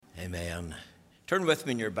Amen. Turn with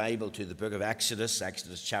me in your Bible to the book of Exodus,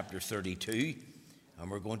 Exodus chapter 32,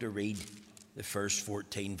 and we're going to read the first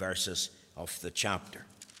 14 verses of the chapter.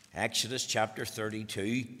 Exodus chapter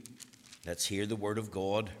 32. Let's hear the word of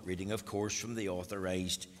God, reading, of course, from the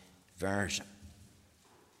Authorized Version.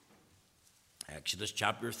 Exodus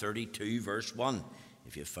chapter 32, verse 1,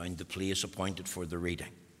 if you find the place appointed for the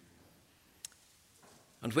reading.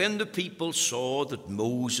 And when the people saw that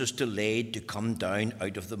Moses delayed to come down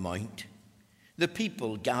out of the mount, the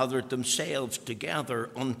people gathered themselves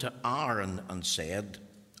together unto Aaron and said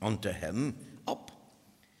unto him, Up,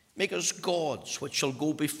 make us gods which shall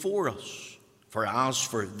go before us. For as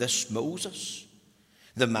for this Moses,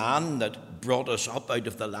 the man that brought us up out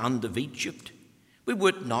of the land of Egypt, we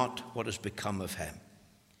woot not what is become of him.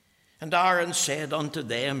 And Aaron said unto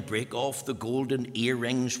them, Break off the golden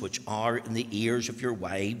earrings which are in the ears of your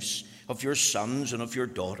wives, of your sons, and of your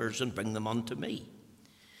daughters, and bring them unto me.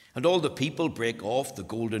 And all the people brake off the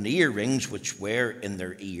golden earrings which were in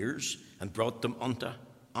their ears, and brought them unto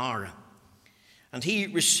Aaron. And he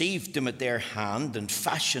received them at their hand, and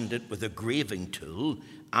fashioned it with a graving tool,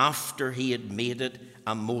 after he had made it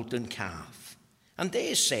a molten calf. And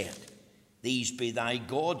they said, These be thy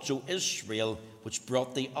gods, O Israel, which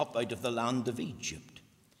brought thee up out of the land of Egypt.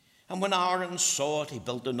 And when Aaron saw it, he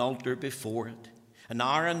built an altar before it. And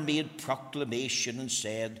Aaron made proclamation and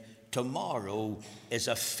said, Tomorrow is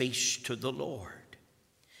a feast to the Lord.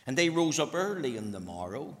 And they rose up early in the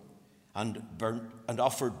morrow, and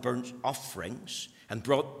offered burnt offerings, and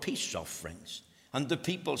brought peace offerings. And the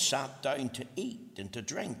people sat down to eat and to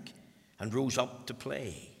drink, and rose up to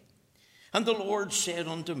play. And the Lord said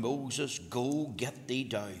unto Moses, Go, get thee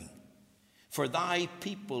down. For thy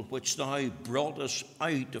people which thou broughtest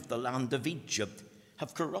out of the land of Egypt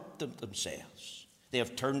have corrupted themselves. They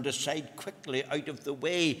have turned aside quickly out of the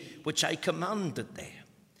way which I commanded them.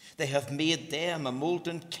 They have made them a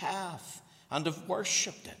molten calf, and have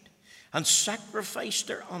worshipped it, and sacrificed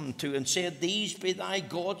thereunto, and said, These be thy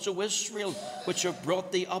gods, O Israel, which have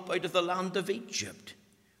brought thee up out of the land of Egypt.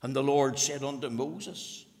 And the Lord said unto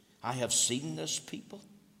Moses, I have seen this people,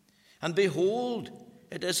 and behold,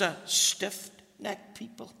 it is a stiff-necked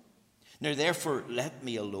people. Now therefore let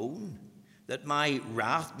me alone, that my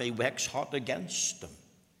wrath may wax hot against them,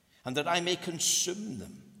 and that I may consume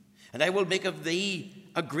them, and I will make of thee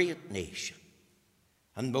a great nation.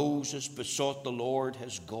 And Moses besought the Lord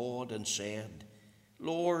his God, and said,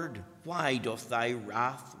 Lord, why doth thy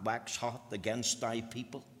wrath wax hot against thy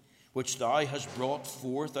people, which thou hast brought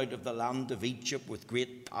forth out of the land of Egypt with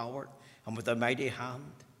great power and with a mighty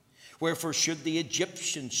hand? Wherefore should the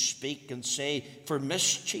Egyptians speak and say, For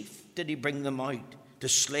mischief did he bring them out, to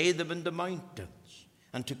slay them in the mountains,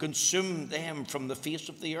 and to consume them from the face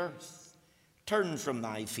of the earth? Turn from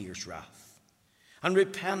thy fierce wrath, and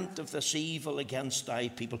repent of this evil against thy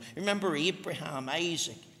people. Remember Abraham,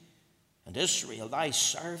 Isaac, and Israel, thy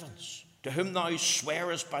servants, to whom thou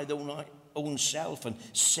swearest by thy own self, and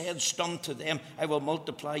saidst unto them, I will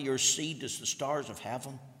multiply your seed as the stars of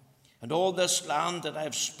heaven. And all this land that I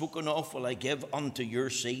have spoken of will I give unto your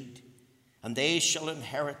seed, and they shall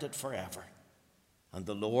inherit it forever. And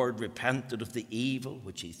the Lord repented of the evil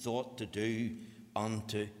which he thought to do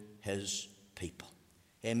unto his people.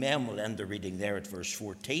 Amen. We'll end the reading there at verse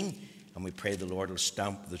 14, and we pray the Lord will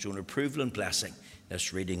stamp with his own approval and blessing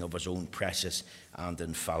this reading of his own precious and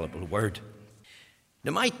infallible word.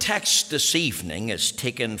 Now, my text this evening is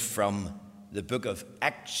taken from the book of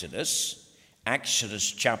Exodus,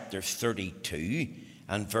 Exodus chapter 32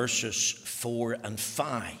 and verses 4 and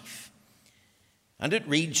 5. And it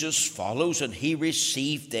reads as follows, And he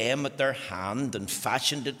received them at their hand, and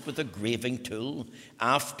fashioned it with a graving tool,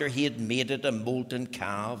 after he had made it a molten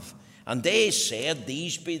calf. And they said,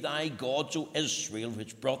 These be thy gods, O Israel,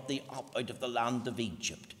 which brought thee up out of the land of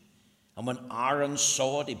Egypt. And when Aaron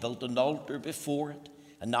saw it, he built an altar before it.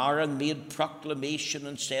 And Aaron made proclamation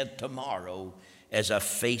and said, Tomorrow is a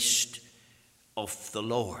feast of the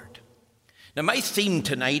Lord. Now, my theme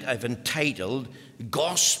tonight I've entitled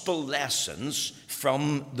Gospel Lessons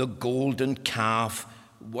from the Golden Calf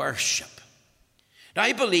Worship. Now,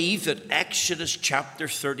 I believe that Exodus chapter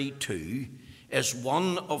 32 is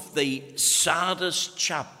one of the saddest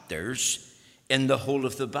chapters in the whole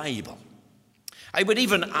of the Bible. I would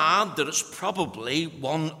even add that it's probably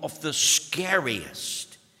one of the scariest.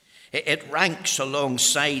 It ranks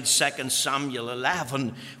alongside 2 Samuel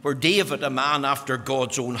 11, where David, a man after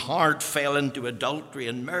God's own heart, fell into adultery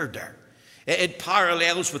and murder. It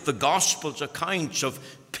parallels with the Gospels' accounts of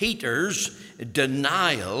Peter's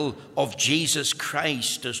denial of Jesus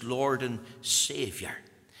Christ as Lord and Savior.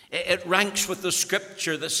 It ranks with the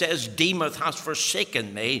scripture that says, Demoth has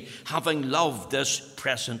forsaken me, having loved this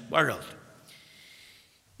present world.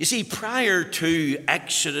 You see, prior to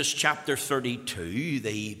Exodus chapter 32,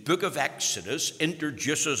 the book of Exodus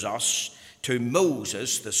introduces us to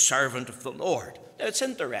Moses, the servant of the Lord. Now, it's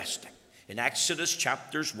interesting. In Exodus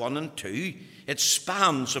chapters 1 and 2, it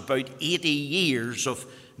spans about 80 years of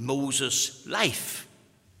Moses' life.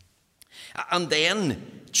 And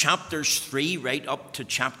then chapters 3 right up to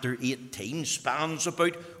chapter 18 spans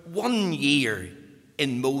about 1 year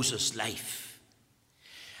in Moses' life.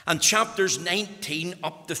 And chapters 19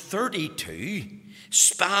 up to 32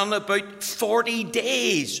 span about 40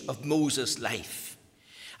 days of Moses' life.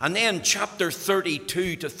 And then chapter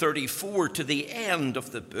 32 to 34 to the end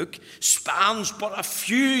of the book spans but a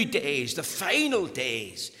few days, the final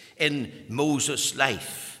days in Moses'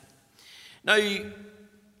 life. Now,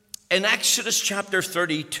 in Exodus chapter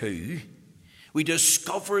 32, we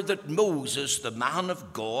discover that Moses, the man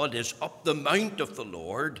of God, is up the mount of the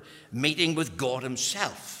Lord, meeting with God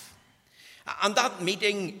himself. And that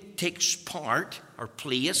meeting takes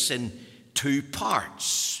place in two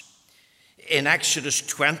parts. In Exodus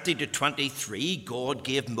 20 to 23, God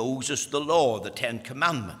gave Moses the law, the 10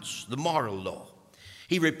 Commandments, the moral law.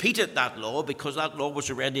 He repeated that law because that law was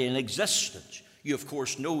already in existence. You, of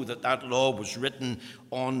course, know that that law was written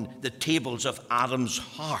on the tables of Adam's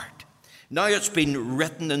heart. Now it's been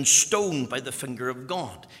written in stone by the finger of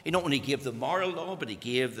God. He not only gave the moral law, but he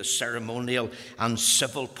gave the ceremonial and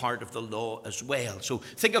civil part of the law as well. So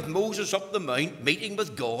think of Moses up the mount, meeting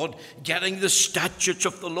with God, getting the statutes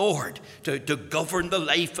of the Lord to govern the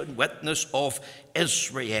life and witness of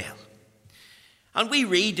Israel. And we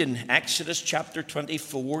read in Exodus chapter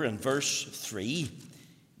 24 and verse 3,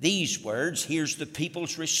 these words. Here's the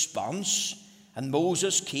people's response. And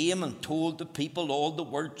Moses came and told the people all the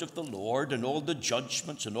words of the Lord and all the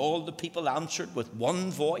judgments, and all the people answered with one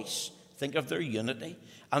voice, think of their unity,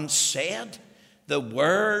 and said, the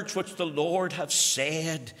words which the Lord hath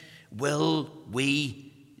said will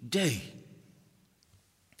we do.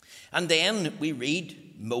 And then we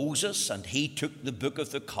read Moses, and he took the book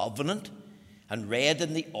of the covenant and read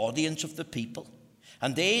in the audience of the people.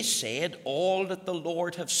 And they said, all that the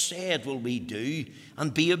Lord hath said will we do,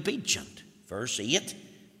 and be obedient. Verse 8,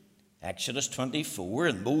 Exodus 24,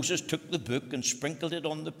 and Moses took the book and sprinkled it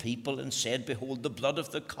on the people and said, behold, the blood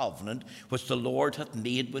of the covenant which the Lord hath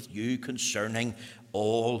made with you concerning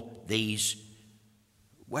all these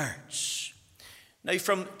words. Now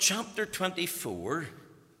from chapter 24,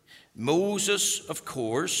 Moses, of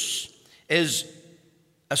course, is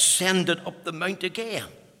ascended up the mount again.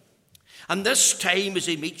 And this time, as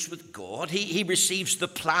he meets with God, he receives the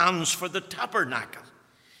plans for the tabernacle.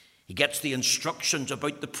 He gets the instructions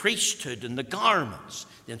about the priesthood and the garments,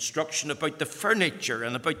 the instruction about the furniture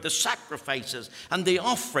and about the sacrifices and the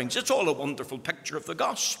offerings. It's all a wonderful picture of the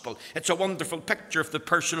gospel. It's a wonderful picture of the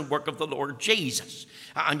person and work of the Lord Jesus.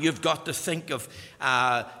 And you've got to think of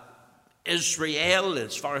Israel,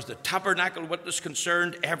 as far as the tabernacle witness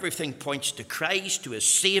concerned, everything points to Christ, to his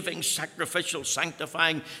saving, sacrificial,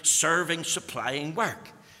 sanctifying, serving, supplying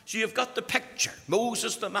work. So you've got the picture.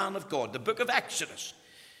 Moses, the man of God, the book of Exodus.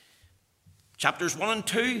 Chapters 1 and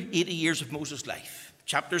 2, 80 years of Moses' life.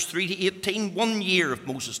 Chapters 3 to 18, 1 year of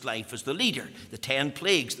Moses' life as the leader. The 10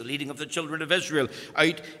 plagues, the leading of the children of Israel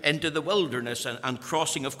out into the wilderness and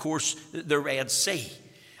crossing, of course, the Red Sea.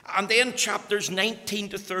 And then chapters 19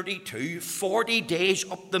 to 32, 40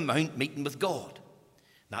 days up the mount meeting with God.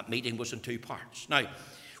 That meeting was in two parts. Now,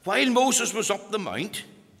 while Moses was up the mount,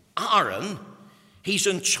 Aaron, he's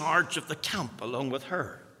in charge of the camp along with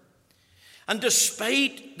Hur. And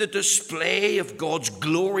despite the display of God's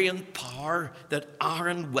glory and power that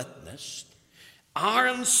Aaron witnessed,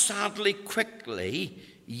 Aaron sadly quickly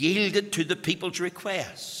yielded to the people's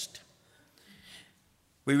request.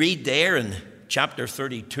 We read there in chapter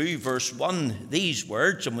 32, verse 1, these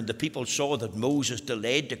words, and when the people saw that Moses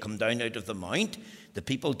delayed to come down out of the mount, the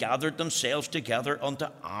people gathered themselves together unto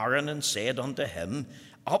Aaron and said unto him,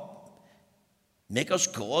 up, make us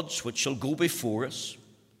gods which shall go before us.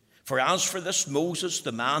 For as for this Moses,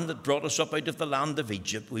 the man that brought us up out of the land of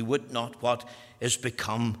Egypt, we would not what is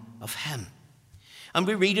become of him. And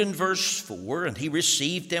we read in verse 4, and he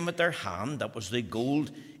received them at their hand, that was the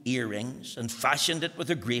gold earrings, and fashioned it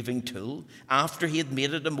with a graving tool, after he had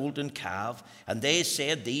made it a molten calf. And they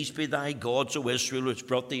said, these be thy gods, O Israel, which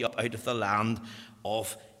brought thee up out of the land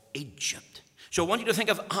of Egypt. So I want you to think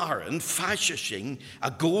of Aaron fashioning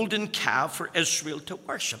a golden calf for Israel to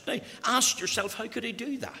worship. Now, ask yourself, how could he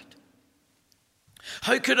do that?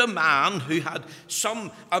 How could a man who had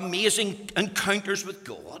some amazing encounters with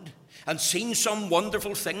God and seen some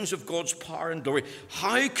wonderful things of God's power and glory,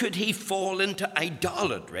 how could he fall into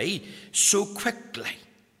idolatry so quickly?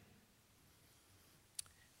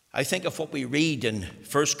 I think of what we read in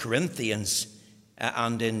 1 Corinthians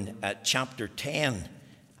and in chapter 10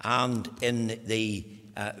 and in the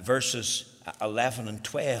verses 11 and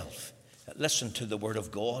 12. Listen to the word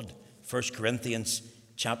of God. 1 Corinthians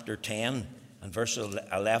chapter 10 and verses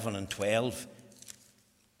 11 and 12.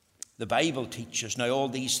 The Bible teaches, now all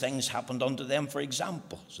these things happened unto them for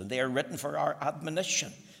examples, and they are written for our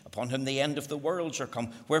admonition, upon whom the end of the worlds are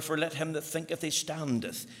come. Wherefore let him that thinketh he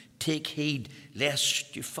standeth take heed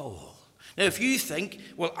lest you fall. Now if you think,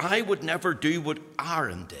 well, I would never do what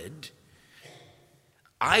Aaron did,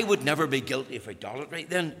 I would never be guilty of idolatry,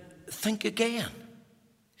 then think again.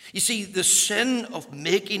 You see, the sin of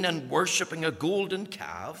making and worshipping a golden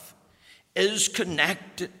calf is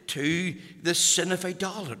connected to the sin of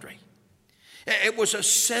idolatry. It was a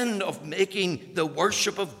sin of making the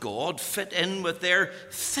worship of God fit in with their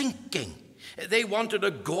thinking. They wanted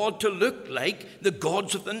a God to look like the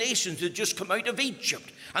gods of the nations that had just come out of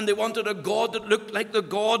Egypt. And they wanted a God that looked like the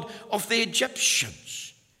God of the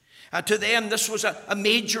Egyptians. To them, this was a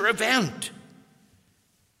major event.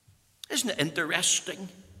 Isn't it interesting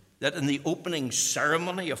that in the opening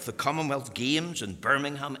ceremony of the Commonwealth Games in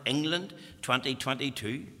Birmingham, England,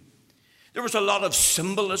 2022, there was a lot of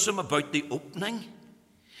symbolism about the opening.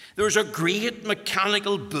 There was a great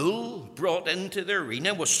mechanical bull brought into the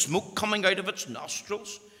arena with smoke coming out of its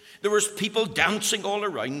nostrils. There was people dancing all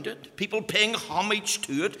around it, people paying homage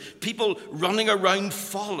to it, people running around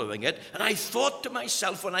following it. And I thought to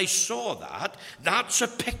myself when I saw that, that's a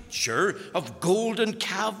picture of golden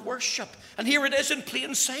calf worship. And here it is in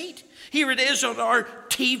plain sight. Here it is on our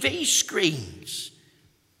TV screens.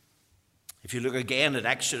 If you look again at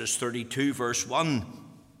Exodus 32, verse 1,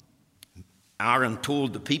 Aaron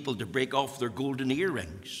told the people to break off their golden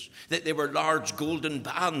earrings. That they were large golden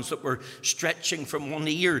bands that were stretching from one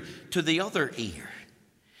ear to the other ear.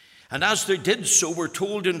 And as they did so, we're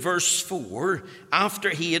told in verse 4, after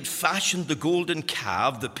he had fashioned the golden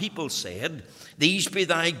calf, the people said, these be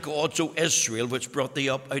thy gods, O Israel, which brought thee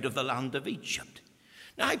up out of the land of Egypt.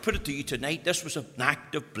 Now I put it to you tonight, this was an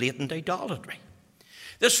act of blatant idolatry.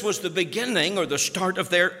 This was the beginning or the start of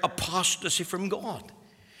their apostasy from God.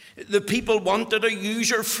 The people wanted a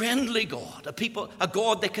user-friendly God, a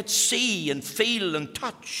God they could see and feel and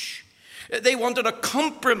touch. They wanted a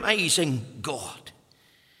compromising God.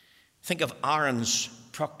 Think of Aaron's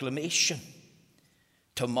proclamation.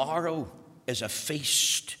 Tomorrow is a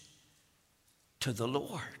feast to the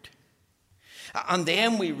Lord. And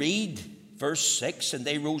then we read verse 6, and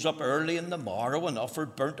they rose up early in the morrow and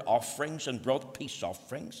offered burnt offerings and brought peace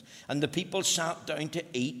offerings. And the people sat down to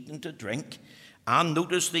eat and to drink. And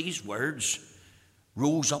notice these words,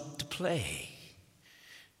 rose up to play.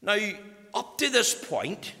 Now, up to this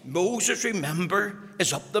point, Moses, remember,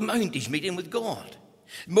 is up the mount. He's meeting with God.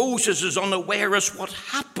 Moses is unaware as what's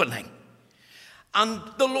happening. And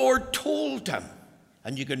the Lord told him.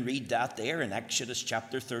 And you can read that there in Exodus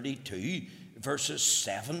chapter 32, verses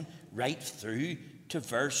 7 right through to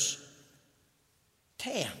verse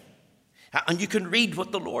 10. And you can read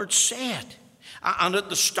what the Lord said. And at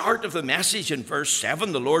the start of the message in verse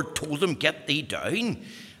 7, the Lord told him, get thee down.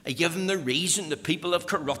 I give him the reason the people have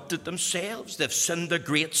corrupted themselves. They've sinned a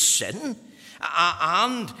great sin.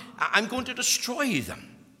 And I'm going to destroy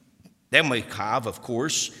them. Then we have, of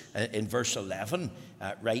course, in verse 11,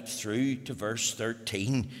 right through to verse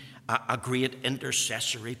 13, a great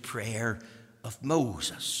intercessory prayer of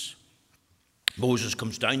Moses. Moses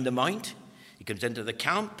comes down the mount. He comes into the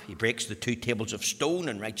camp. He breaks the 2 tables of stone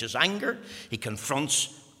in righteous anger. He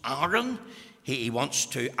confronts Aaron. He wants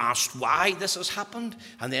to ask why this has happened.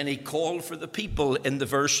 And then he called for the people in the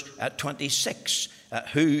verse 26,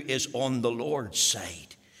 who is on the Lord's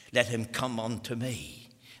side. Let him come unto me.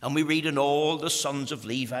 And we read, and all the sons of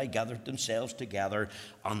Levi gathered themselves together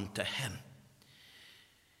unto him.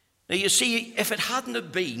 Now you see, if it hadn't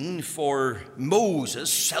have been for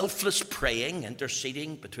Moses' selfless praying,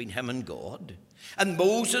 interceding between him and God, and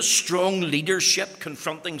Moses' strong leadership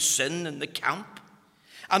confronting sin in the camp,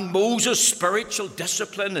 and Moses' spiritual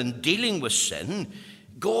discipline in dealing with sin,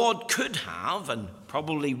 God could have, and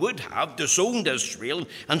probably would have, disowned Israel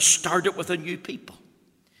and started with a new people.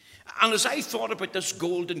 And as I thought about this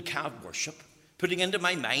golden calf worship, putting into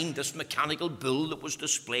my mind this mechanical bull that was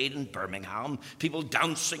displayed in Birmingham, people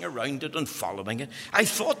dancing around it and following it, I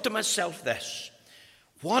thought to myself this: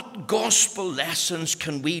 what gospel lessons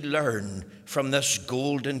can we learn from this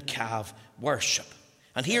golden calf worship?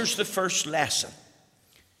 And here's the first lesson.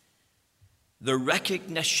 the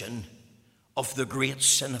recognition of the great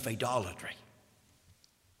sin of idolatry.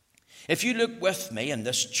 If you look with me in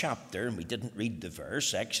this chapter, and we didn't read the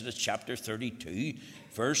verse, Exodus chapter 32,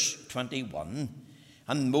 verse 21,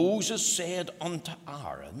 and Moses said unto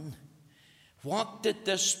Aaron, what did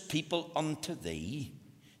this people unto thee,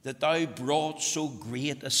 that thou brought so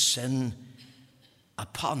great a sin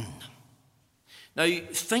upon them? Now,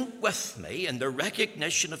 think with me in the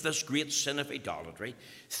recognition of this great sin of idolatry.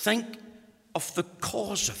 Think of the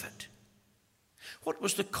cause of it. What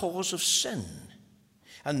was the cause of sin?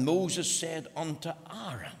 And Moses said unto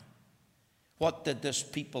Aaron, what did this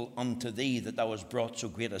people unto thee, that thou hast brought so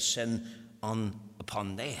great a sin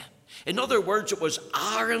upon them? In other words, it was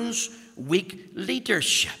Aaron's weak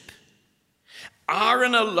leadership.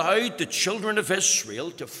 Aaron allowed the children of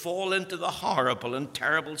Israel to fall into the horrible and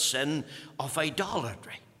terrible sin of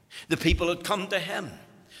idolatry. The people had come to him.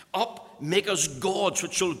 Up, make us gods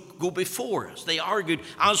which shall go before us. They argued,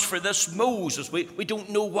 as for this Moses, we don't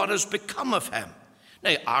know what has become of him.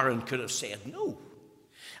 Now, Aaron could have said no.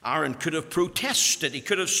 Aaron could have protested. He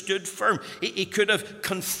could have stood firm. He could have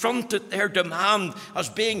confronted their demand as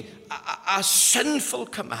being a sinful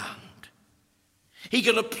command. He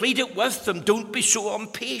could have pleaded with them, don't be so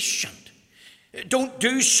impatient. Don't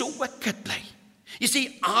do so wickedly. You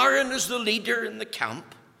see, Aaron, as the leader in the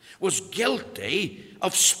camp, was guilty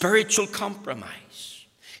of spiritual compromise.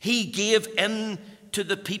 He gave in to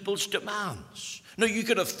the people's demands. Now, you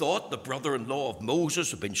could have thought the brother-in-law of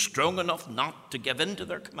Moses had been strong enough not to give in to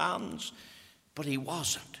their commands, but he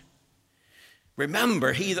wasn't.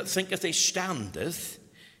 Remember, he that thinketh he standeth,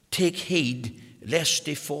 take heed lest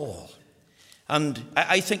he fall. And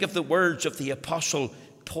I think of the words of the Apostle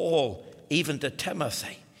Paul, even to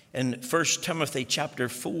Timothy, in 1 Timothy chapter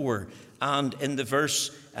 4 and in the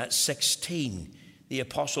verse 16. The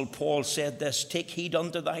Apostle Paul said this, take heed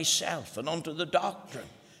unto thyself and unto the doctrine.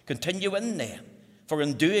 Continue in them. For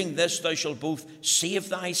in doing this thou shalt both save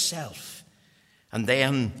thyself and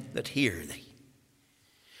them that hear thee.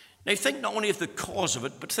 Now think not only of the cause of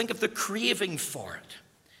it, but think of the craving for it.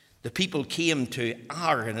 The people came to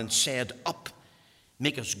Aaron and said, up,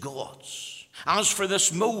 make us gods. As for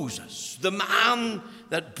this Moses, the man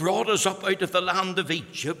that brought us up out of the land of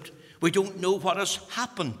Egypt, we don't know what has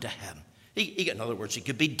happened to him. In other words, he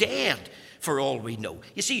could be dead for all we know.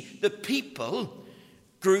 You see, the people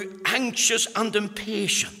grew anxious and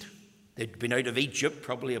impatient. They'd been out of Egypt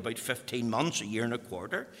probably about 15 months, a year and a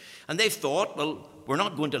quarter, and they thought, well, we're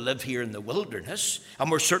not going to live here in the wilderness,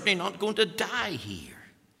 and we're certainly not going to die here.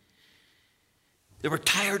 They were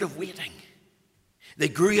tired of waiting. They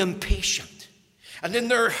grew impatient, and in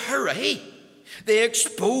their hurry, they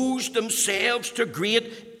exposed themselves to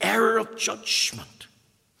great error of judgment.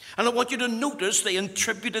 And I want you to notice they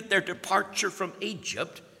attributed their departure from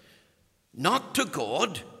Egypt not to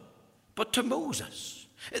God, but to Moses.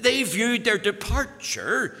 They viewed their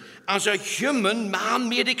departure as a human,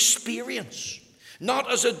 man-made experience, not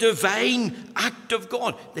as a divine act of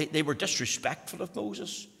God. They were disrespectful of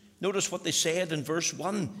Moses. Notice what they said in verse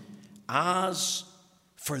 1. As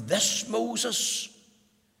for this Moses,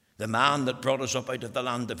 the man that brought us up out of the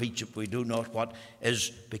land of Egypt, we do not what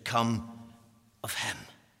is become of him.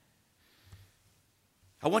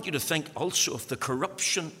 I want you to think also of the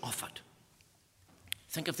corruption of it.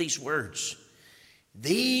 Think of these words.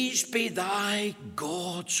 These be thy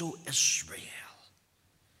gods, O Israel.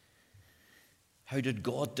 How did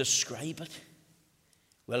God describe it?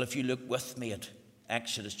 Well, if you look with me at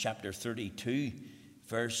Exodus chapter 32,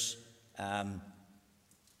 verse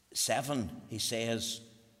 7, he says,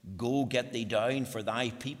 go get thee down, for thy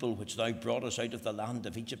people which thou broughtest out of the land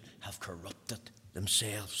of Egypt have corrupted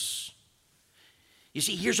themselves. You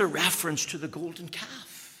see, here's a reference to the golden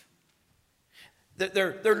calf.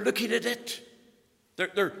 They're looking at it.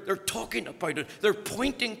 They're talking about it. They're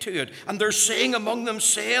pointing to it. And they're saying among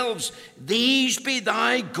themselves, these be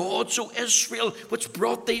thy gods, O Israel, which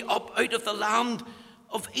brought thee up out of the land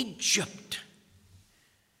of Egypt.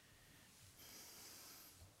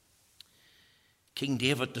 King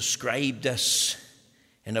David described this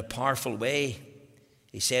in a powerful way.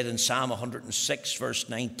 He said in Psalm 106, verse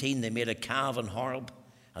 19, they made a calf in Horeb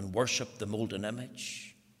and worshipped the molten image.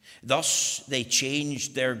 Thus they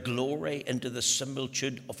changed their glory into the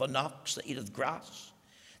similitude of an ox that eateth grass.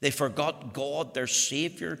 They forgot God, their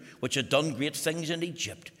Saviour, which had done great things in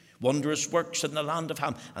Egypt, wondrous works in the land of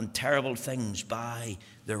Ham, and terrible things by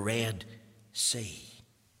the Red Sea.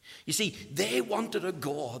 You see, they wanted a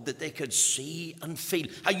God that they could see and feel,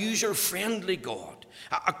 a user-friendly God,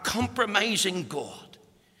 a compromising God.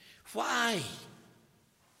 Why?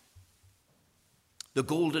 The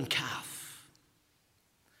golden calf.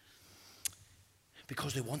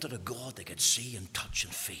 Because they wanted a God they could see and touch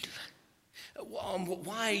and feel.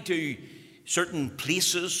 Why do certain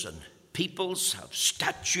places and peoples have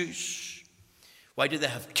statues? Why do they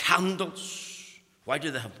have candles? Why do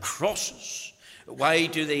they have crosses? Why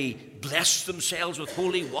do they bless themselves with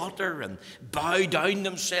holy water and bow down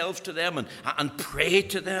themselves to them and pray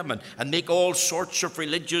to them and make all sorts of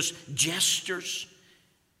religious gestures?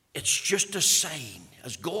 It's just a sign,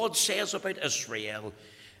 as God says about Israel,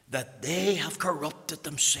 that they have corrupted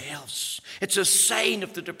themselves. It's a sign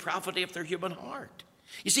of the depravity of their human heart.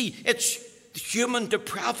 You see, it's human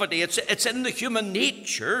depravity. It's in the human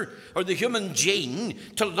nature or the human gene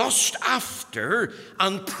to lust after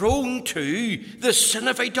and prone to the sin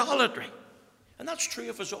of idolatry. And that's true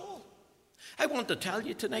of us all. I want to tell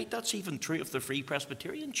you tonight that's even true of the Free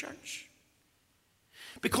Presbyterian Church.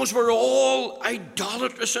 Because we're all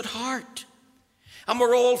idolatrous at heart. And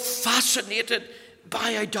we're all fascinated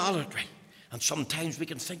by idolatry. And sometimes we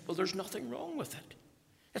can think, well, there's nothing wrong with it.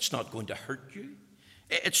 It's not going to hurt you.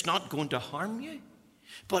 It's not going to harm you.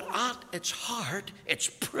 But at its heart, it's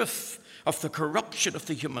proof of the corruption of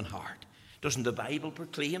the human heart. Doesn't the Bible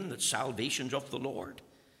proclaim that salvation's of the Lord?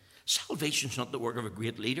 Salvation's not the work of a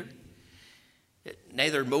great leader.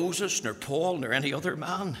 Neither Moses, nor Paul, nor any other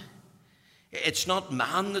man. It's not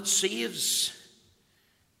man that saves,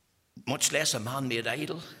 much less a man-made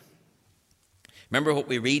idol. Remember what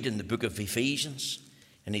we read in the book of Ephesians,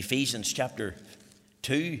 in Ephesians chapter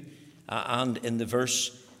 2, and in the verse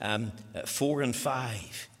 4 and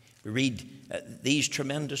 5. We read these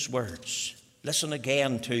tremendous words. Listen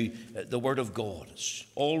again to the word of God. It's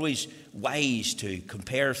always wise to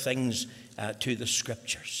compare things to the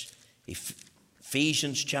scriptures.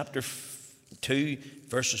 Ephesians chapter 2,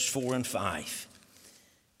 verses 4 and 5.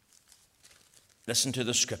 Listen to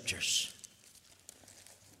the scriptures.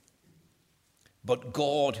 But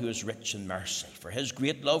God, who is rich in mercy, for his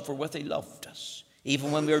great love wherewith he loved us,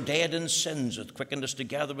 even when we were dead in sins, hath quickened us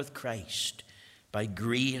together with Christ. By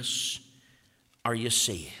grace are you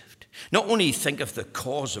saved. Not only think of the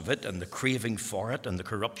cause of it and the craving for it and the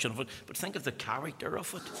corruption of it, but think of the character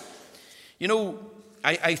of it. You know,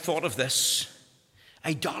 I thought of this.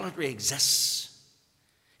 Idolatry exists.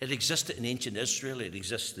 It existed in ancient Israel. It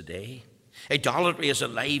exists today. Idolatry is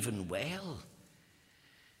alive and well.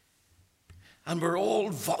 And we're all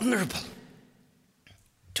vulnerable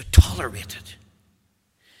to tolerate it.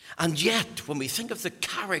 And yet, when we think of the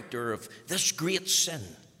character of this great sin,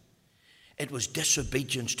 it was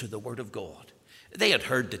disobedience to the Word of God. They had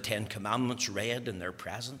heard the 10 Commandments read in their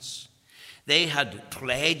presence. They had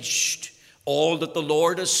pledged all that the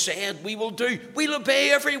Lord has said we will do. We'll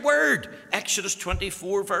obey every word. Exodus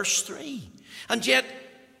 24, verse 3. And yet,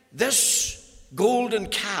 this golden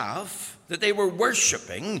calf that they were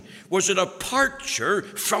worshipping was a departure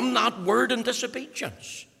from that word and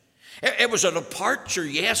disobedience. It was a departure,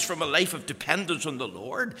 yes, from a life of dependence on the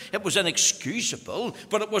Lord. It was inexcusable,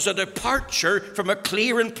 but it was a departure from a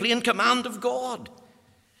clear and plain command of God.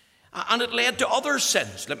 And it led to other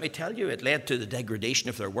sins. Let me tell you, it led to the degradation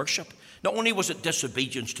of their worship. Not only was it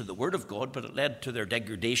disobedience to the word of God, but it led to their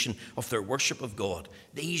degradation of their worship of God.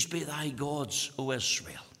 These be thy gods, O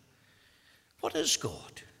Israel. What is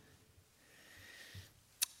God?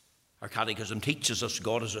 Our catechism teaches us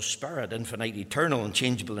God is a spirit, infinite, eternal, and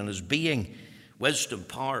changeable in his being, wisdom,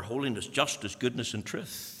 power, holiness, justice, goodness, and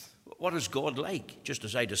truth. What is God like? Just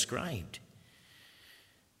as I described.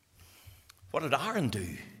 What did Aaron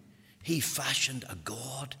do? He fashioned a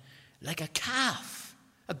god like a calf,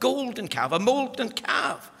 a golden calf, a molten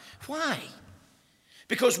calf. Why?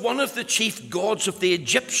 Because one of the chief gods of the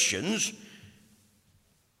Egyptians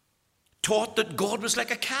taught that God was like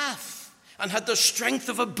a calf and had the strength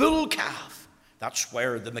of a bull calf. That's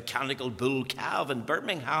where the mechanical bull calf in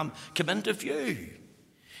Birmingham came into view.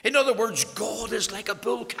 In other words, God is like a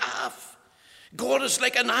bull calf. God is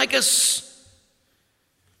like an Agus.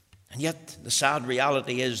 And yet, the sad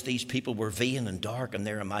reality is these people were vain and dark in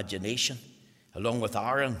their imagination, along with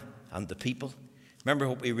Aaron and the people. Remember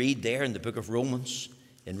what we read there in the book of Romans,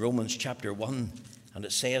 in Romans chapter 1, and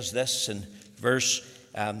it says this in verse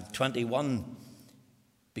 21,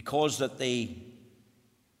 because that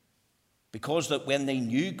when they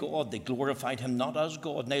knew God, they glorified him not as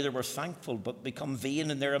God, neither were thankful, but become vain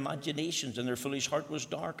in their imaginations, and their foolish heart was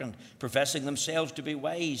darkened. Professing themselves to be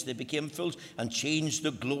wise, they became fools, and changed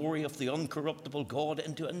the glory of the uncorruptible God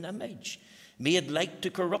into an image, made like to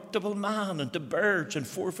corruptible man, and to birds, and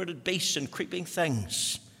four-footed beasts, and creeping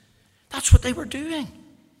things. That's what they were doing.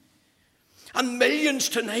 And millions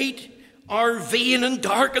tonight are vain and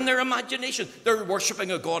dark in their imagination. They're worshipping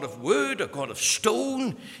a god of wood, a god of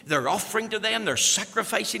stone. They're offering to them. They're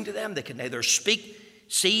sacrificing to them. They can neither speak,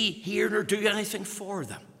 see, hear, nor do anything for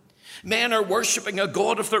them. Men are worshipping a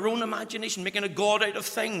god of their own imagination, making a god out of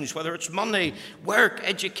things, whether it's money, work,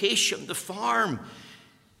 education, the farm.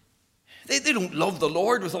 They don't love the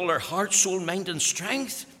Lord with all their heart, soul, mind, and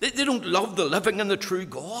strength. They don't love the living and the true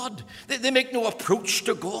God. They make no approach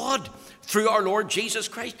to God through our Lord Jesus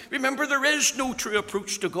Christ. Remember, there is no true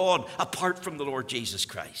approach to God apart from the Lord Jesus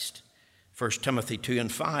Christ. 1 Timothy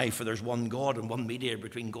 2:5, for there's one God and one mediator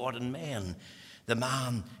between God and men, the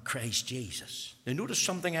man Christ Jesus. Now notice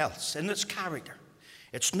something else in its character.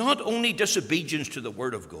 It's not only disobedience to the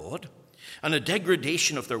word of God and a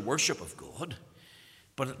degradation of their worship of God,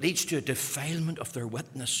 but it leads to a defilement of their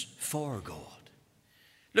witness for God.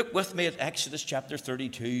 Look with me at Exodus chapter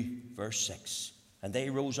 32, verse 6. And they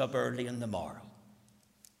rose up early in the morrow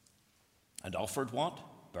and offered what?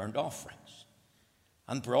 Burnt offerings,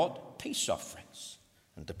 and brought peace offerings.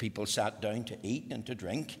 And the people sat down to eat and to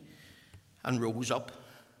drink and rose up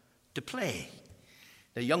to play.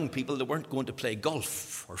 The young people, they weren't going to play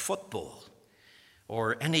golf or football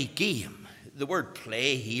or any game. The word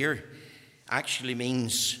play here actually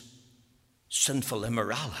means sinful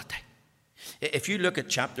immorality. If you look at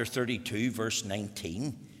chapter 32, verse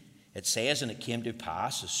 19, it says, and it came to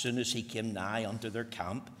pass, as soon as he came nigh unto their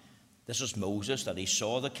camp, this is Moses, that he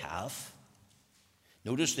saw the calf.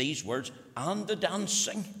 Notice these words, and the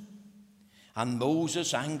dancing. And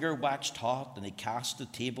Moses' anger waxed hot, and he cast the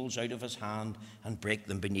tables out of his hand and brake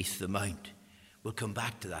them beneath the mount. We'll come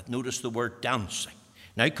back to that. Notice the word dancing.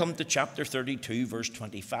 Now come to chapter 32, verse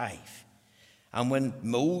 25. And when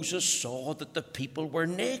Moses saw that the people were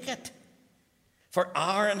naked, for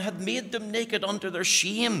Aaron had made them naked unto their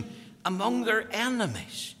shame among their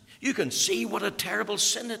enemies. You can see what a terrible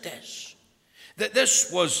sin it is. That this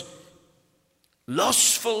was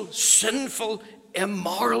lustful, sinful,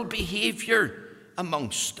 immoral behavior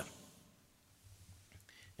amongst them.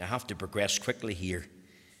 Now, I have to progress quickly here.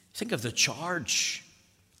 Think of the charge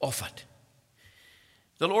of it.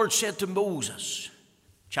 The Lord said to Moses,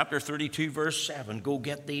 chapter 32, verse 7, go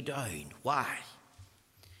get thee down. Why?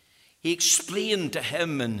 He explained to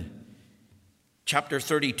him in chapter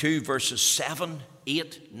 32, verses 7,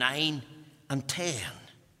 8, 9, and 10.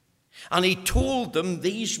 And he told them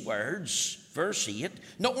these words, verse 8,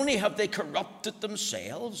 not only have they corrupted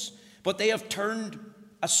themselves, but they have turned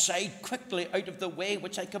aside quickly out of the way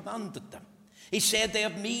which I commanded them. He said, they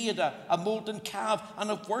have made a molten calf and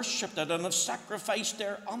have worshipped it and have sacrificed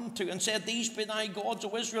thereunto and said, these be thy gods,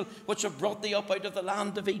 O Israel, which have brought thee up out of the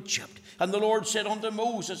land of Egypt. And the Lord said unto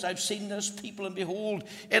Moses, I've seen this people, and behold,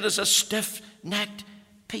 it is a stiff-necked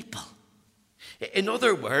people. In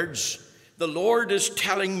other words, the Lord is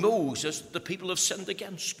telling Moses, the people have sinned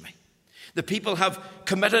against me. The people have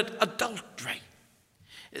committed adultery.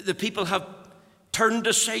 The people have turned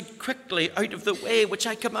aside quickly out of the way which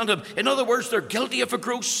I commanded them. In other words, they're guilty of a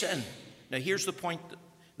gross sin. Now here's the point that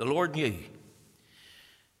the Lord knew.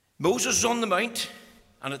 Moses is on the mount,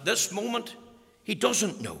 and at this moment, he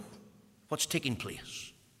doesn't know what's taking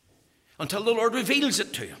place until the Lord reveals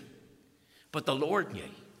it to him. But the Lord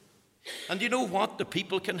knew. And you know what? The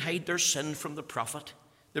people can hide their sin from the prophet,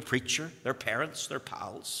 the preacher, their parents, their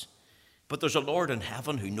pals. But there's a Lord in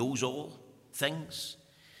heaven who knows all things.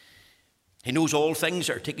 He knows all things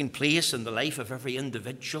that are taking place in the life of every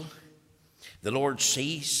individual. The Lord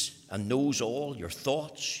sees and knows all your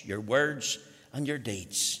thoughts, your words, and your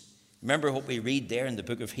deeds. Remember what we read there in the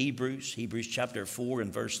book of Hebrews, Hebrews chapter 4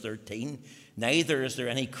 and verse 13. Neither is there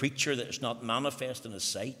any creature that is not manifest in his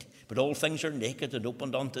sight, but all things are naked and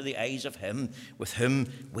opened unto the eyes of him with whom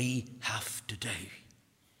we have to do.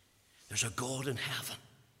 There's a God in heaven.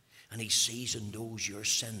 And he sees and knows your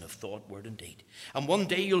sin of thought, word, and deed. And one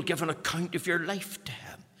day you'll give an account of your life to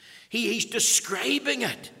him. He's describing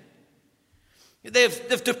it.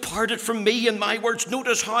 They've departed from me and my words.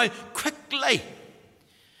 Notice how quickly.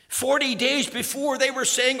 40 days before they were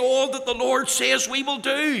saying all that the Lord says we will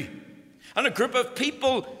do. And a group of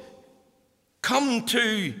people come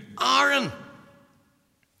to Aaron.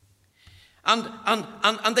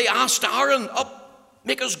 And they asked Aaron, up,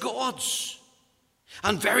 make us gods.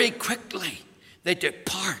 And very quickly they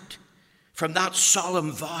depart from that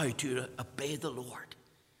solemn vow to obey the Lord.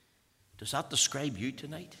 Does that describe you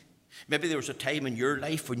tonight? Maybe there was a time in your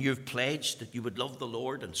life when you've pledged that you would love the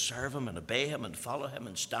Lord and serve him and obey him and follow him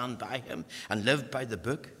and stand by him and live by the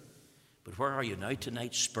book. But where are you now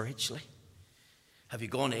tonight spiritually? Have you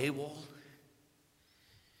gone AWOL?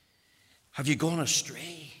 Have you gone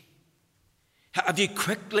astray? Have you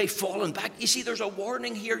quickly fallen back? You see, there's a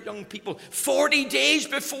warning here, young people. 40 days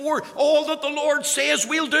before all that the Lord says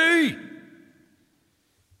we'll do.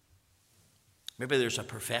 Maybe there's a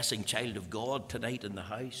professing child of God tonight in the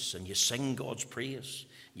house, and you sing God's praise.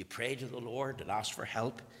 You pray to the Lord and ask for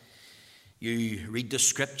help. You read the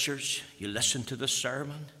scriptures. You listen to the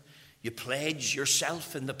sermon. You pledge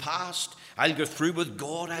yourself in the past. I'll go through with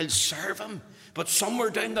God. I'll serve him. But somewhere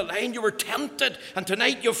down the line you were tempted, and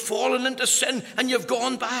tonight you've fallen into sin and you've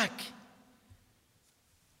gone back.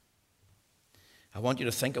 I want you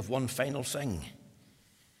to think of one final thing.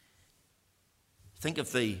 Think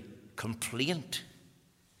of the complaint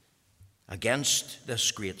against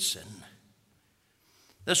this great sin.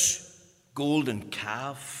 This golden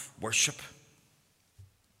calf worship.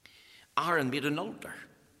 Aaron made an altar.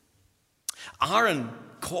 Aaron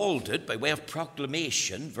called it, by way of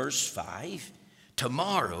proclamation, verse 5,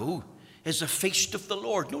 tomorrow is a feast of the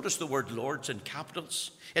Lord. Notice the word Lord's in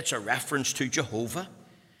capitals. It's a reference to Jehovah.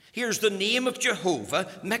 Here's the name of Jehovah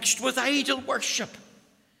mixed with idol worship.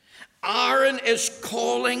 Aaron is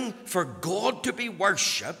calling for God to be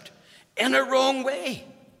worshipped in a wrong way.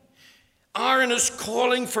 Aaron is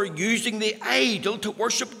calling for using the idol to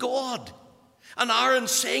worship God. And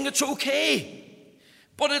Aaron's saying it's okay.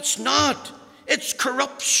 But it's not. It's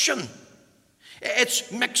corruption.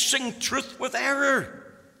 It's mixing truth with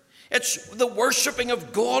error. It's the worshipping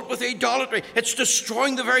of God with idolatry. It's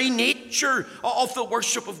destroying the very nature of the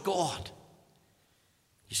worship of God.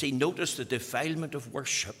 You see, notice the defilement of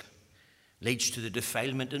worship leads to the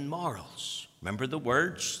defilement in morals. Remember the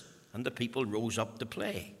words? And the people rose up to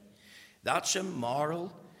play. That's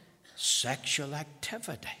immoral sexual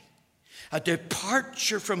activity. A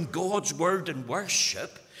departure from God's word and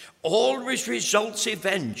worship always results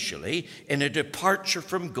eventually in a departure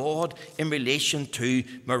from God in relation to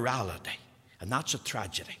morality. And that's a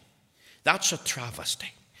tragedy. That's a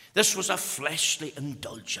travesty. This was a fleshly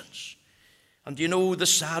indulgence. And you know, the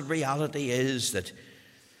sad reality is that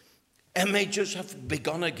images have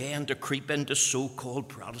begun again to creep into so-called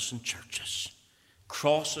Protestant churches.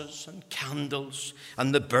 Crosses and candles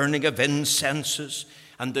and the burning of incenses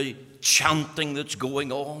and the chanting that's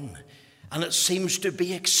going on. And it seems to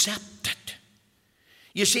be accepted.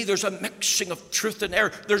 You see, there's a mixing of truth and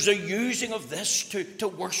error. There's a using of this to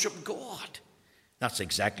worship God. That's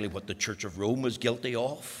exactly what the Church of Rome was guilty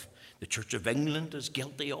of. The Church of England is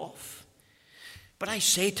guilty of. But I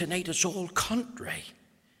say tonight, it's all contrary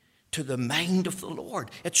to the mind of the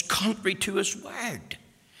Lord. It's contrary to his word.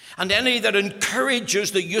 And any that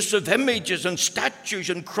encourages the use of images and statues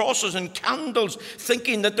and crosses and candles,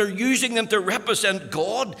 thinking that they're using them to represent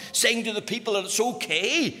God, saying to the people that it's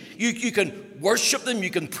okay, you can worship them, you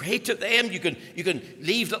can pray to them, you can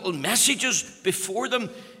leave little messages before them.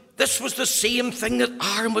 This was the same thing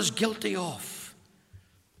that Aaron was guilty of.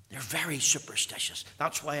 They're very superstitious.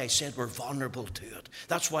 That's why I said we're vulnerable to it.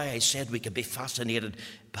 That's why I said we can be fascinated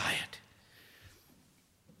by it.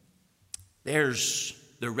 There's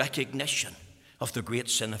the recognition of the great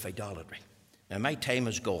sin of idolatry. Now, my time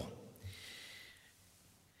is gone.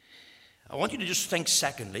 I want you to just think,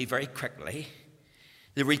 secondly, very quickly,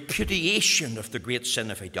 the repudiation of the great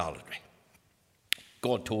sin of idolatry.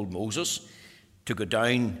 God told Moses to go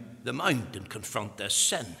down the mount and confront this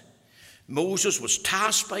sin. Moses was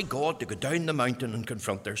tasked by God to go down the mountain and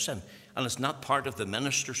confront their sin. And it's not part of the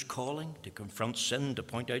minister's calling to confront sin, to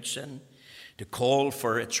point out sin, to call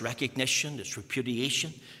for its recognition, its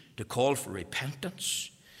repudiation, to call for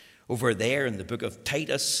repentance. Over there in the book of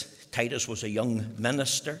Titus, Titus was a young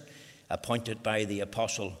minister appointed by the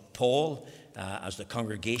Apostle Paul as the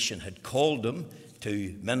congregation had called him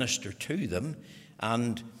to minister to them.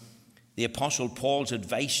 And the Apostle Paul's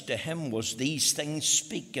advice to him was, these things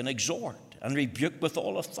speak and exhort and rebuke with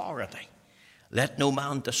all authority. Let no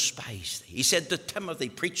man despise thee. He said to Timothy,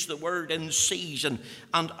 preach the word in season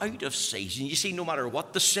and out of season. You see, no matter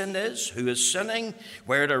what the sin is, who is sinning,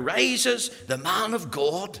 where it arises, the man of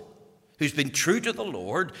God who's been true to the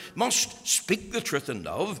Lord must speak the truth in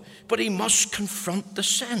love, but he must confront the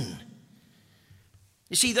sin.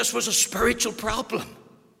 You see, this was a spiritual problem.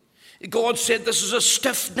 God said this is a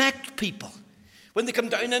stiff-necked people. When they come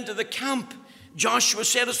down into the camp, Joshua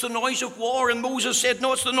said it's the noise of war, and Moses said,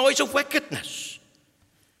 no, it's the noise of wickedness.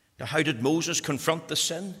 Now, how did Moses confront the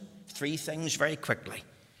sin? 3 things very quickly.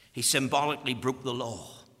 He symbolically broke the law.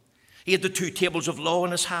 He had the 2 tables of law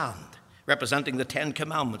in his hand, representing the 10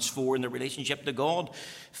 commandments, 4 in the relationship to God,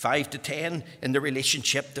 5 to 10 in the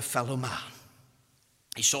relationship to fellow man.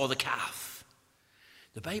 He saw the calf.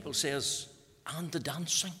 The Bible says, and the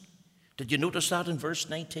dancing. Did you notice that in verse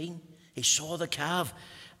 19? He saw the calf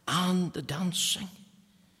and the dancing.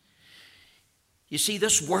 You see,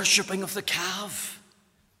 this worshipping of the calf,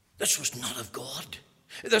 this was not of God.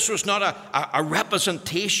 This was not a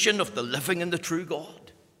representation of the living and the true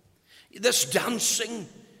God. This dancing,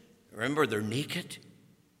 remember they're naked.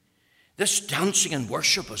 This dancing and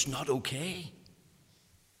worship is not okay.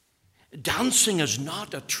 Dancing is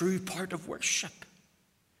not a true part of worship.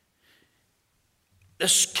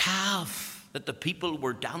 This calf that the people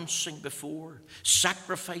were dancing before,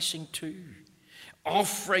 sacrificing to,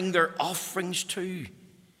 offering their offerings to,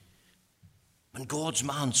 when God's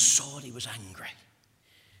man saw it, he was angry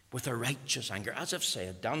with a righteous anger. As I've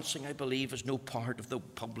said, dancing, I believe, is no part of the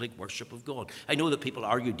public worship of God. I know that people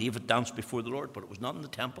argue David danced before the Lord, but it was not in the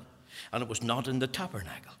temple, and it was not in the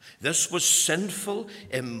tabernacle. This was sinful,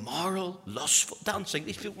 immoral, lustful dancing.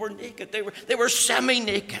 These people were naked. They were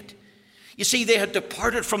semi-naked. You see, they had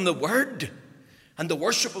departed from the word and the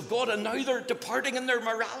worship of God, and now they're departing in their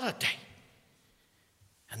morality.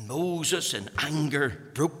 And Moses, in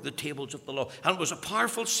anger, broke the tables of the law. And it was a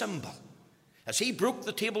powerful symbol. As he broke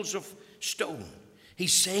the tables of stone,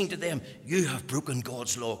 he's saying to them, you have broken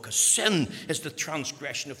God's law, because sin is the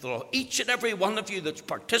transgression of the law. Each and every one of you that's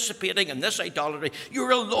participating in this idolatry,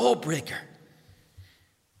 you're a lawbreaker.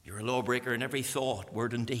 You're a lawbreaker in every thought,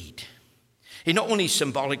 word, and deed. He not only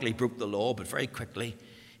symbolically broke the law, but very quickly,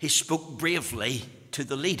 he spoke bravely to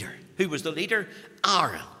the leader. Who was the leader?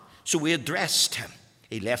 Aaron. So he addressed him.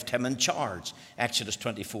 He left him in charge. Exodus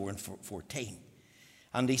 24 and 14.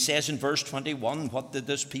 And he says in verse 21, what did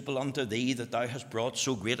this people unto thee, that thou hast brought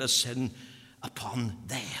so great a sin upon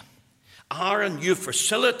them? Aaron, you've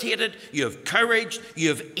facilitated, you've encouraged,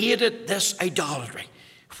 you've aided this idolatry.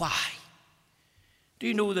 Why? Do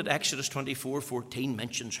you know that Exodus 24:14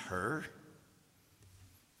 mentions her?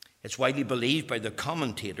 It's widely believed by the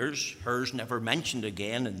commentators, her's never mentioned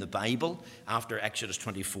again in the Bible after Exodus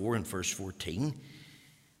 24 and verse 14,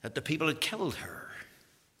 that the people had killed her,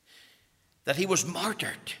 that he was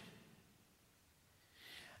martyred.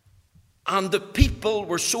 And the people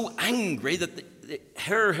were so angry that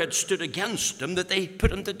her had stood against him that they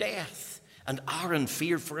put him to death. And Aaron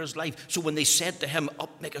feared for his life. So when they said to him,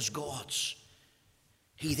 up, make us gods,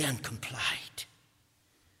 he then complied.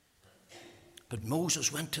 But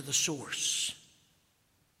Moses went to the source.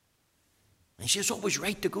 And he says, it's always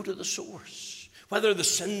right to go to the source. Whether the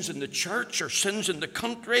sins in the church or sins in the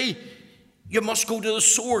country, you must go to the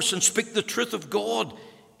source and speak the truth of God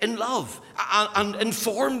in love and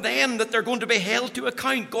inform them that they're going to be held to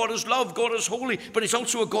account. God is love, God is holy, but he's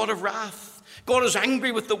also a God of wrath. God is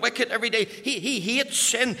angry with the wicked every day. He hates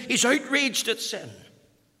sin. He's outraged at sin.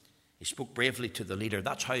 He spoke bravely to the leader.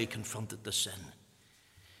 That's how he confronted the sin.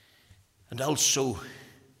 And also,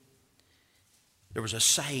 there was a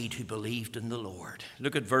side who believed in the Lord.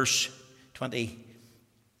 Look at verse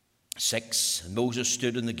 26. And Moses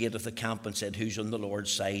stood in the gate of the camp and said, who's on the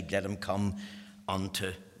Lord's side? Let him come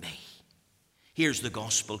unto me. Here's the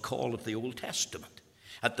gospel call of the Old Testament.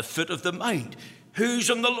 At the foot of the mount,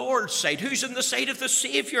 who's on the Lord's side? Who's on the side of the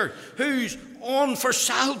Savior? Who's on for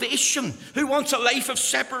salvation? Who wants a life of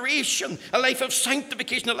separation, a life of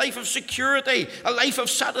sanctification, a life of security, a life of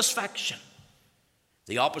satisfaction?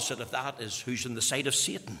 The opposite of that is who's on the side of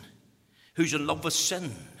Satan? Who's in love with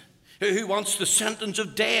sin? Who wants the sentence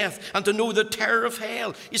of death and to know the terror of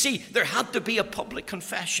hell? You see, there had to be a public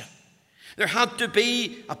confession. There had to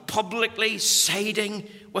be a publicly siding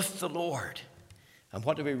with the Lord. And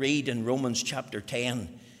what do we read in Romans chapter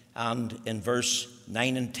 10 and in verse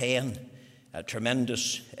 9 and 10? A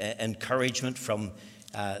tremendous encouragement from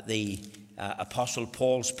the Apostle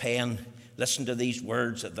Paul's pen. Listen to these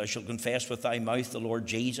words, that thou shalt confess with thy mouth the Lord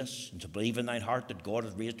Jesus, and to believe in thine heart that God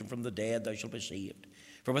hath raised him from the dead, thou shalt be saved.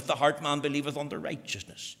 For with the heart man believeth unto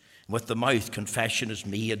righteousness, and with the mouth confession is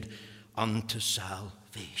made unto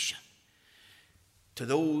salvation. To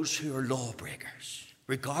those who are lawbreakers,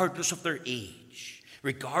 regardless of their age,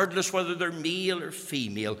 regardless whether they're male or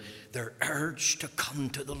female, they're urged to come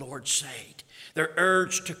to the Lord's side. They're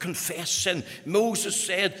urged to confess sin. Moses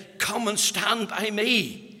said, come and stand by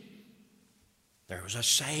me. There was a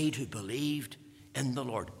side who believed in the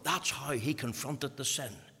Lord. That's how he confronted the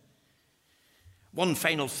sin. One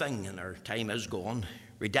final thing, and our time is gone.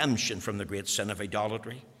 Redemption from the great sin of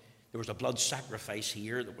idolatry. There was a blood sacrifice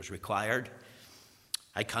here that was required.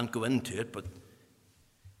 I can't go into it, but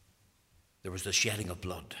there was the shedding of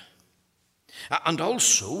blood. And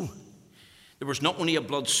also, there was not only a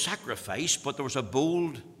blood sacrifice, but there was a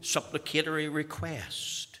bold supplicatory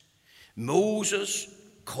request. Moses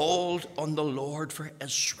called on the Lord for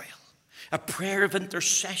Israel. A prayer of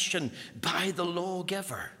intercession by the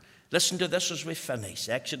lawgiver. Listen to this as we finish.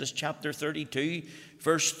 Exodus chapter 32,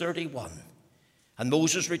 verse 31. And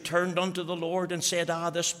Moses returned unto the Lord and said,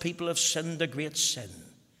 this people have sinned a great sin,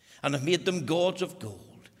 and have made them gods of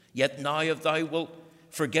gold. Yet now if thou wilt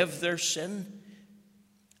forgive their sin,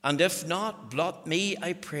 and if not, blot me,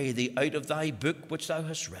 I pray thee, out of thy book which thou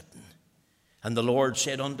hast written. And the Lord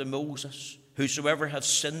said unto Moses, whosoever hath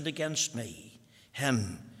sinned against me,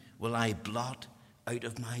 him will I blot out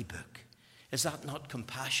of my book. Is that not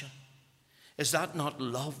compassion? Is that not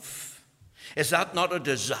love? Is that not a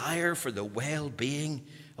desire for the well-being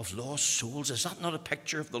of lost souls? Is that not a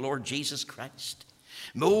picture of the Lord Jesus Christ?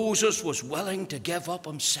 Moses was willing to give up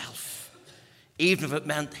himself, even if it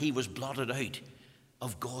meant he was blotted out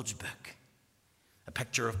of God's book. A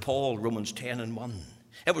picture of Paul, Romans 10:1.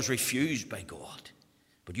 It was refused by God.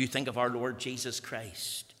 But you think of our Lord Jesus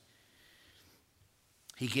Christ.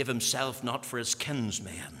 He gave himself not for his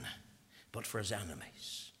kinsmen, but for his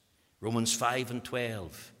enemies. Romans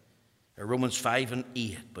 5:12. Or Romans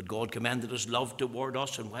 5:8. But God commended his love toward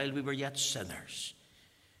us, and while we were yet sinners,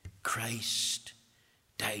 Christ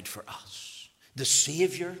died for us. The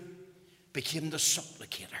Savior became the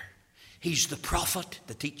supplicator. He's the prophet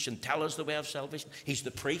to teach and tell us the way of salvation. He's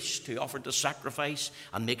the priest who offered the sacrifice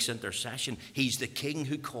and makes intercession. He's the king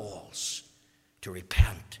who calls to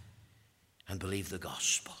repent and believe the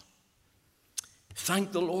gospel.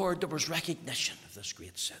 Thank the Lord there was recognition of this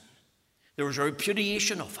great sin. There was a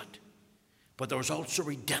repudiation of it, but there was also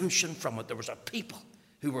redemption from it. There was a people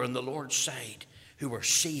who were on the Lord's side, who were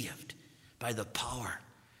saved by the power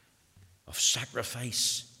of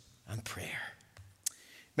sacrifice and prayer.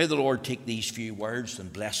 May the Lord take these few words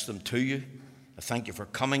and bless them to you. I thank you for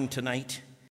coming tonight.